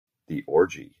The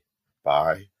Orgy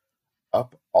by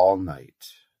Up All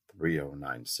Night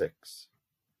 3096.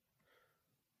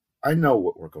 "I know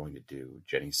what we're going to do,"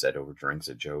 Jenny said over drinks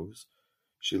at Joe's.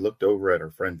 She looked over at her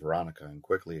friend Veronica and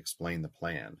quickly explained the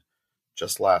plan.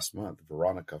 Just last month,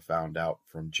 Veronica found out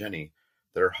from Jenny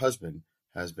that her husband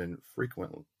has been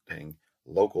frequenting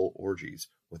local orgies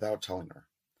without telling her.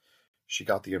 She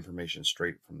got the information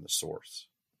straight from the source.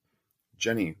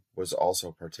 Jenny was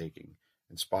also partaking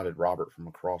and spotted Robert from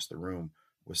across the room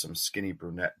with some skinny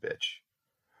brunette bitch.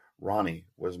 Ronnie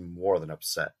was more than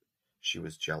upset. She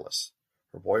was jealous.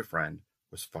 Her boyfriend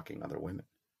was fucking other women,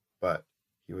 but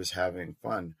he was having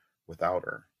fun without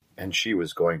her, and she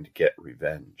was going to get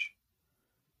revenge.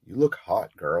 "You look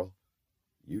hot, girl."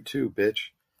 "You too,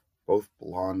 bitch." Both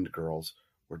blonde girls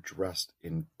were dressed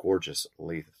in gorgeous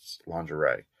lace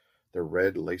lingerie. Their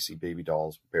red, lacy baby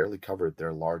dolls barely covered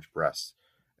their large breasts,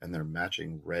 and their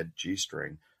matching red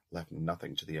G-string left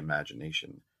nothing to the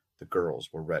imagination. The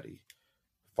girls were ready.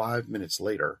 5 minutes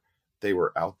later, they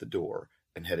were out the door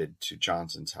and headed to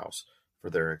Johnson's house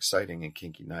for their exciting and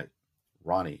kinky night.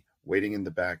 Ronnie waiting in the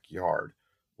backyard,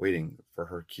 waiting for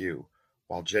her cue,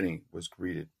 while Jenny was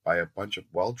greeted by a bunch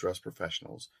of well-dressed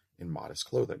professionals in modest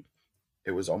clothing.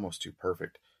 It was almost too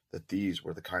perfect that these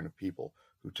were the kind of people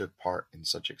who took part in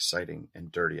such exciting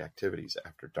and dirty activities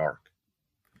after dark.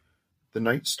 The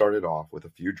night started off with a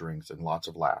few drinks and lots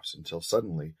of laughs until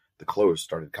suddenly the clothes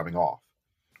started coming off.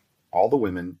 All the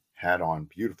women had on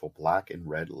beautiful black and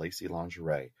red lacy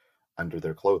lingerie under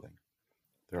their clothing.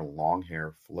 Their long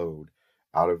hair flowed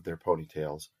out of their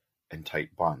ponytails and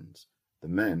tight buns. The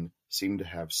men seemed to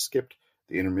have skipped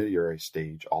the intermediary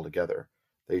stage altogether.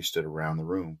 They stood around the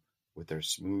room with their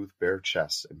smooth, bare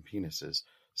chests and penises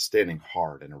standing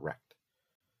hard and erect.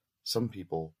 Some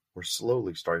people were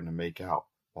slowly starting to make out,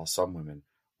 while some women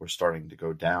were starting to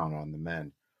go down on the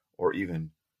men, or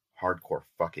even hardcore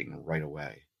fucking right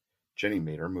away. Jenny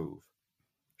made her move.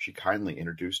 She kindly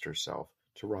introduced herself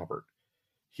to Robert.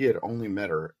 He had only met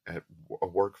her at a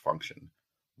work function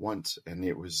once, and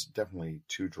it was definitely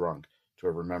too drunk to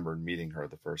have remembered meeting her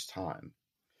the first time.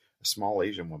 A small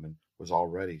Asian woman was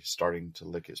already starting to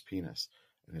lick his penis,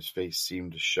 and his face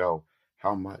seemed to show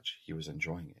how much he was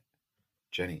enjoying it.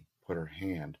 Jenny put her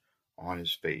hand on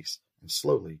his face and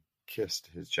slowly kissed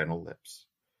his gentle lips.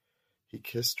 He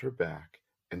kissed her back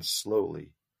and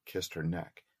slowly kissed her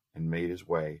neck and made his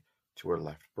way to her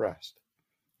left breast.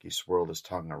 He swirled his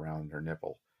tongue around her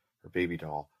nipple. Her baby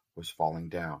doll was falling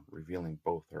down, revealing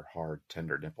both her hard,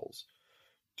 tender nipples.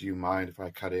 "Do you mind if I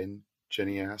cut in?"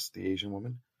 Jenny asked the Asian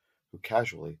woman, who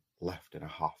casually left in a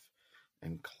huff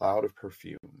and cloud of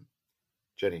perfume.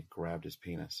 Jenny grabbed his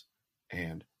penis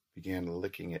and began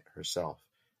licking it herself,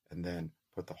 and then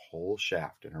put the whole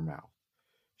shaft in her mouth.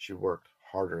 She worked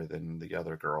harder than the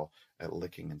other girl at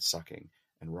licking and sucking,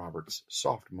 and Robert's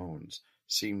soft moans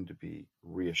seemed to be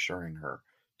reassuring her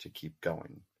to keep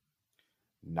going.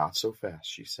 "Not so fast,"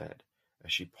 she said,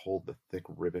 as she pulled the thick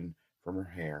ribbon from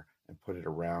her hair and put it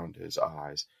around his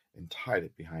eyes and tied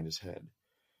it behind his head.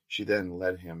 She then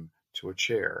led him to a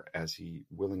chair as he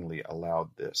willingly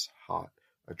allowed this hot,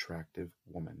 attractive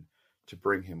woman to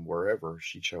bring him wherever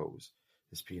she chose.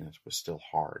 His penis was still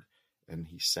hard, and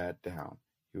he sat down.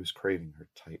 He was craving her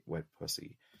tight, wet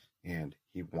pussy, and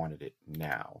he wanted it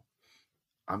now.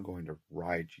 "I'm going to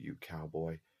ride you,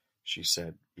 cowboy," she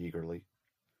said eagerly.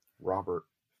 Robert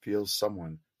feels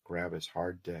someone grab his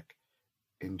hard dick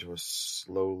into a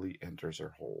slowly enters her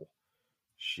hole.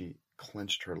 She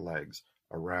clenched her legs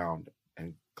around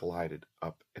and glided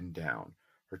up and down.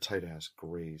 Her tight ass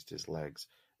grazed his legs,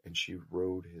 and she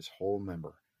rode his whole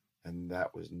member, and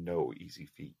that was no easy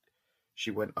feat. She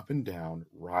went up and down,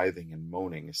 writhing and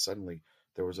moaning, as suddenly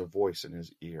there was a voice in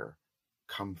his ear.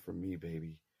 "Come for me,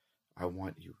 baby. I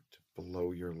want you to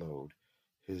blow your load."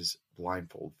 His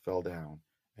blindfold fell down,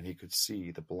 and he could see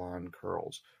the blonde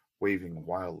curls waving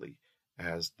wildly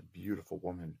as the beautiful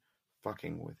woman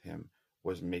fucking with him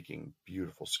was making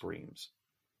beautiful screams.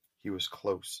 He was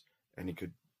close, and he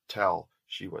could tell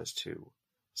she was too.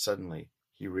 Suddenly,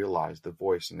 he realized the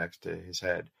voice next to his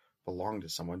head belonged to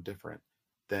someone different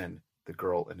than the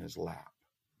girl in his lap.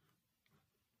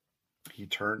 He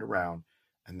turned around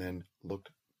and then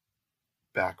looked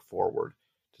back forward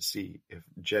to see if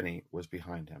Jenny was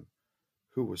behind him,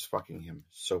 who was fucking him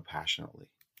so passionately.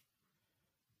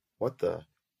 "What the?"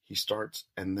 He starts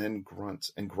and then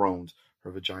grunts and groans.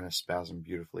 Her vagina spasms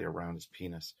beautifully around his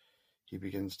penis. He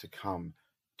begins to come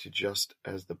to just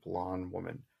as the blonde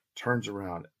woman turns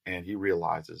around and he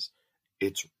realizes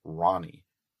it's Ronnie.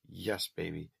 Yes,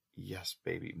 baby,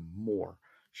 more,"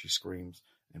 she screams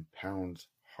and pounds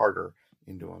harder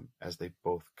into him as they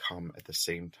both come at the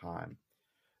same time.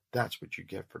 "That's what you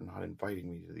get for not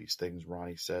inviting me to these things,"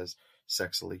 Ronnie says,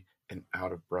 sexily and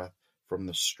out of breath from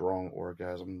the strong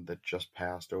orgasm that just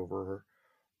passed over her.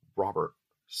 Robert,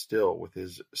 still with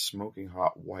his smoking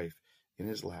hot wife in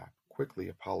his lap, quickly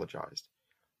apologized.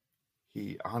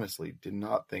 He honestly did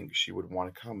not think she would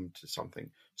want to come to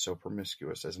something so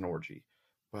promiscuous as an orgy,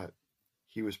 but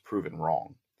he was proven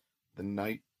wrong. The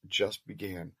night just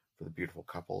began for the beautiful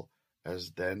couple,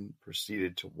 as then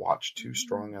proceeded to watch two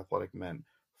strong athletic men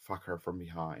fuck her from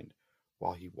behind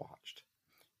while he watched.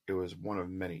 It was one of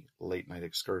many late night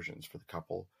excursions for the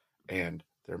couple, and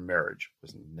their marriage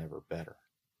was never better.